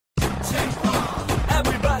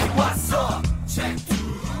Everybody, what's up? Check.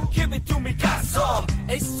 Give it to me, got some.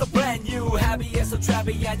 It's so brand new, happy as a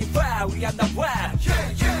trappy and you fire. We are not web.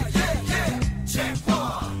 Yeah. Check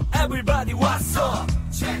one. Everybody, what's up?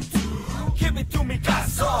 Check two. Give it to me, got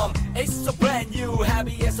some. It's so brand new,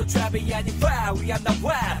 happy as a trappy and you fire. We are not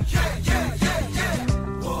web. Yeah.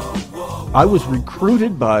 Whoa. I was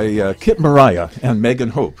recruited by Kit Mariah and Megan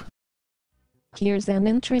Hope. Here's an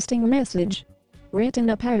interesting message. Written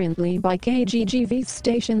apparently by KGGV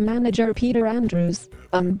station manager Peter Andrews,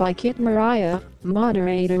 by Kit Mariah,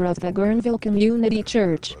 moderator of the Guerneville Community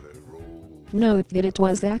Church. Note that it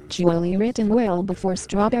was actually written well before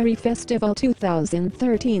Strawberry Festival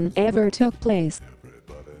 2013 ever took place.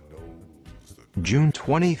 June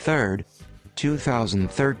 23,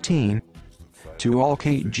 2013. To all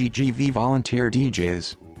KGGV volunteer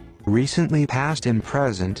DJs, recently past and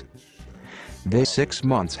present, this 6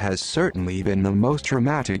 months has certainly been the most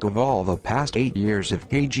traumatic of all the past 8 years of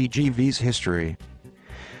KGGV's history.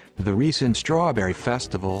 The recent Strawberry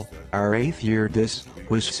Festival, our 8th year this,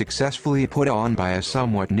 was successfully put on by a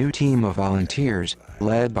somewhat new team of volunteers,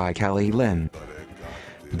 led by Kelly Lynn.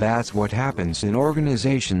 That's what happens in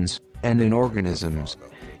organizations, and in organisms.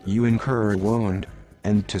 You incur a wound,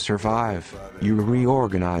 and to survive, you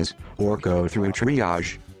reorganize, or go through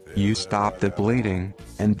triage. You stop the bleeding,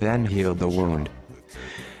 and then heal the wound.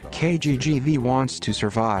 KGGV wants to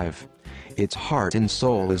survive. Its heart and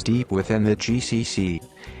soul is deep within the GCC.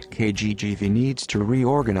 KGGV needs to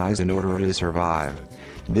reorganize in order to survive.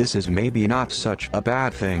 This is maybe not such a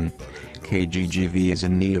bad thing. KGGV is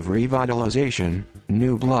in need of revitalization,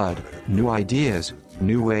 new blood, new ideas,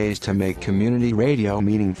 new ways to make community radio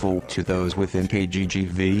meaningful to those within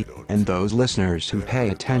KGGV, and those listeners who pay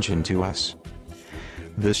attention to us.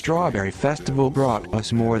 The Strawberry Festival brought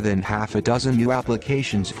us more than half a dozen new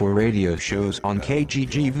applications for radio shows on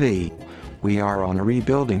KGGV. We are on a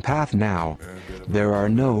rebuilding path now. There are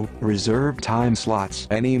no reserved time slots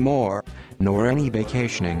anymore, nor any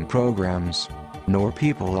vacationing programs, nor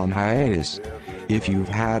people on hiatus. If you've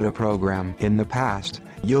had a program in the past,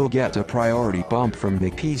 you'll get a priority bump from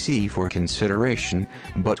the PC for consideration,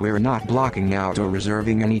 but we're not blocking out or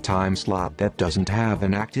reserving any time slot that doesn't have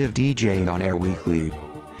an active DJ on air weekly.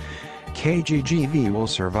 KGGV will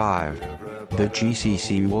survive. The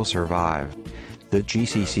GCC will survive. The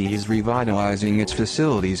GCC is revitalizing its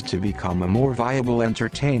facilities to become a more viable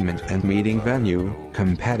entertainment and meeting venue,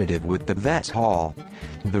 competitive with the Vets Hall.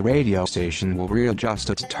 The radio station will readjust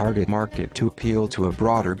its target market to appeal to a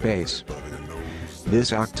broader base.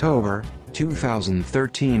 This October,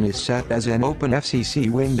 2013 is set as an open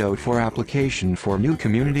FCC window for application for new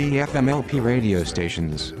community FMLP radio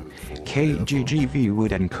stations. KGGV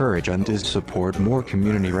would encourage and to support more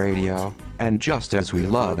community radio, and just as we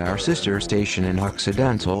love our sister station in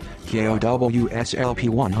Occidental, KOWSLP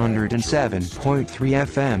 107.3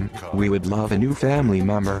 FM, we would love a new family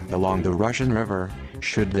member along the Russian River,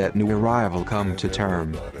 should that new arrival come to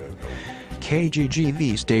term.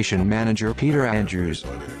 KGGV station manager Peter Andrews.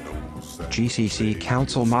 GCC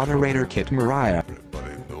Council moderator Kit Mariah.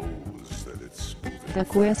 The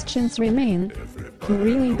questions remain. Who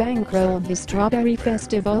really bankrolled the Strawberry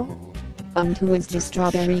Festival? Who is the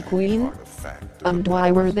Strawberry Queen?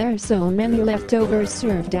 Why were there so many leftovers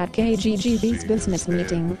served at KGGV's business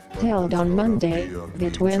meeting, held on Monday,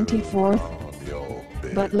 the 24th?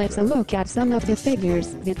 But let's look at some of the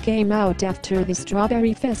figures that came out after the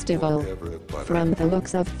Strawberry Festival. From the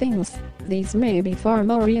looks of things, these may be far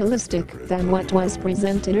more realistic than what was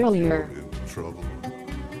presented earlier.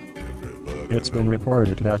 It's been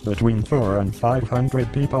reported that between 400 and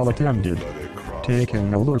 500 people attended.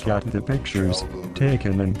 Taking a look at the pictures,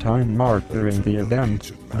 taken in time marked during the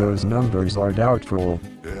event, those numbers are doubtful.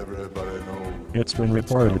 It's been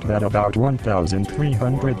reported that about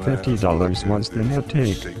 $1,350 was the net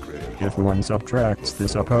take. If one subtracts the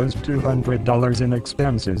supposed $200 in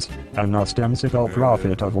expenses, an ostensible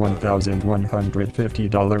profit of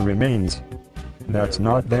 $1,150 remains. That's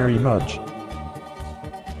not very much.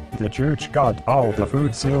 The church got all the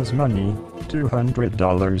food sales money,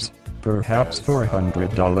 $200, perhaps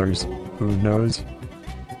 $400, who knows?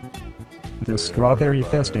 The Strawberry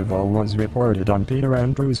Festival was reported on Peter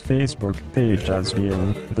Andrews' Facebook page as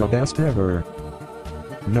being the best ever.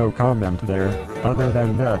 No comment there, other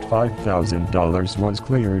than that $5,000 was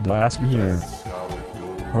cleared last year.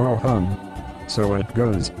 Ho hum. So it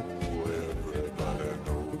goes.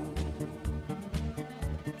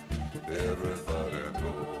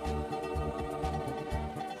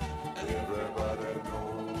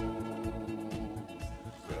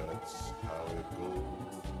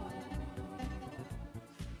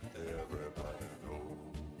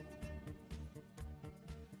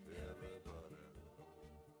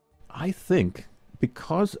 I think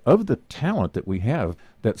because of the talent that we have,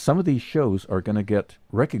 that some of these shows are going to get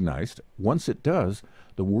recognized. Once it does,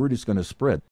 the word is going to spread.